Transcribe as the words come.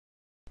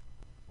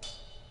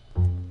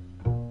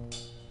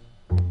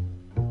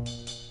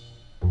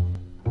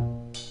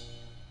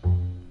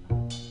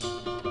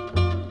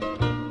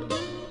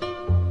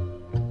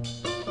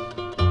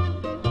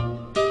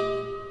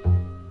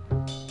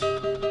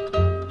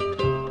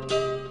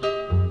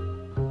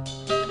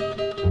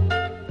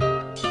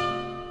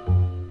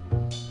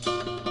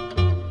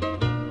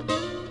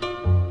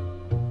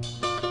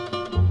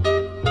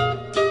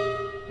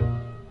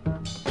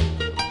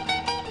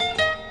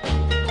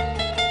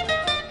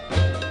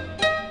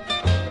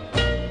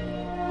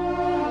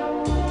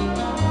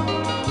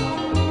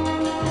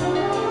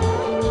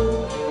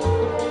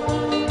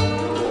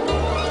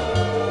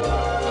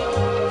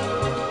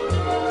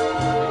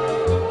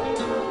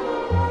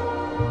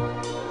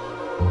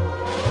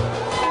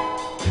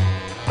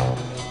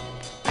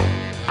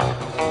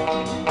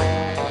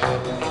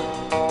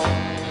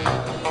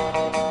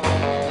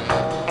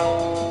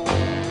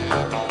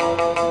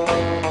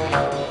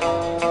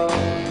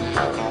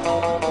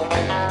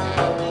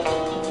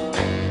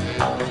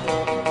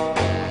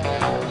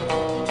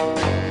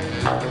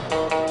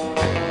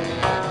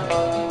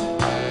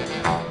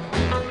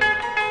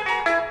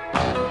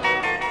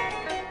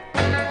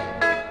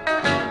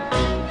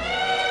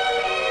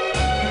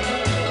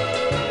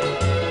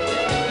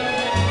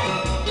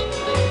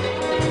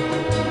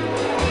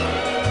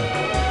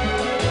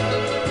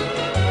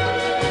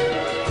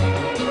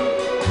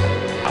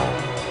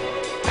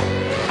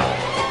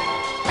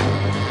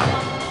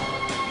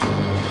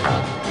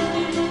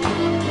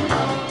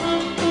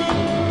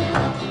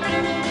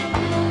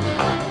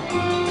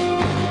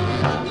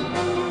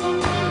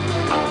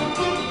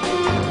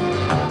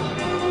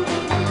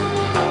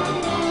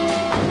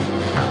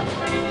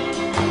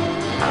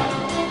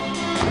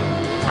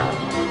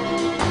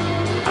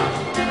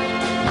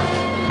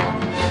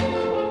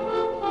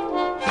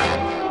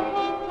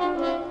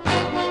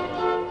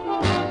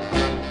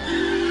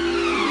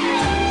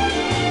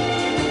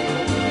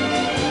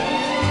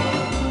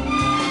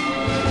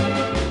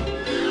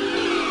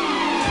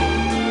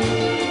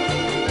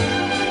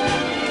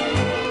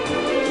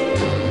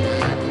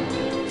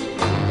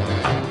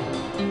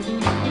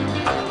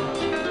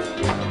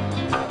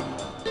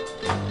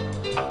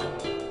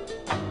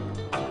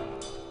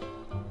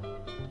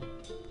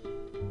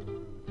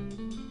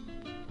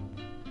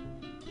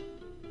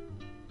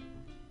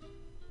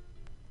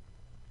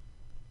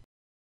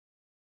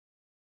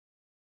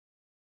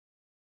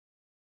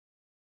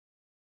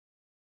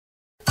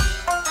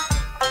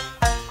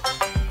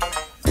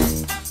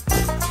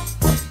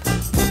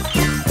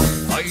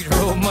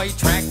my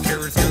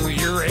tractor through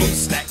your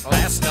haystack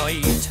last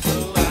night.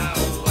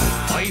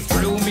 I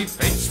threw me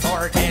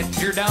pitchfork at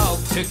your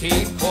dog to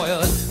keep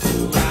quiet.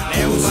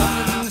 Now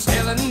something's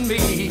telling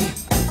me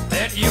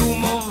that you're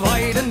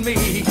avoiding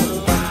me.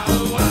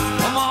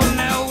 Come on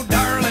now,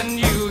 darling,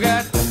 you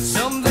got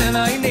something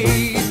I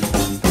need.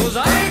 'Cause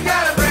I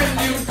got a brand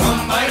new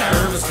combine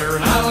harvester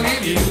and I'll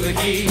give you the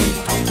key.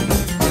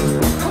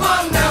 Come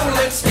on now,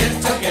 let's get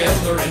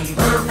together in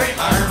perfect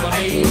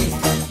harmony.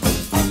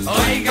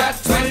 I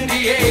got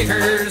 20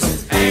 acres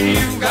and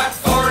you've got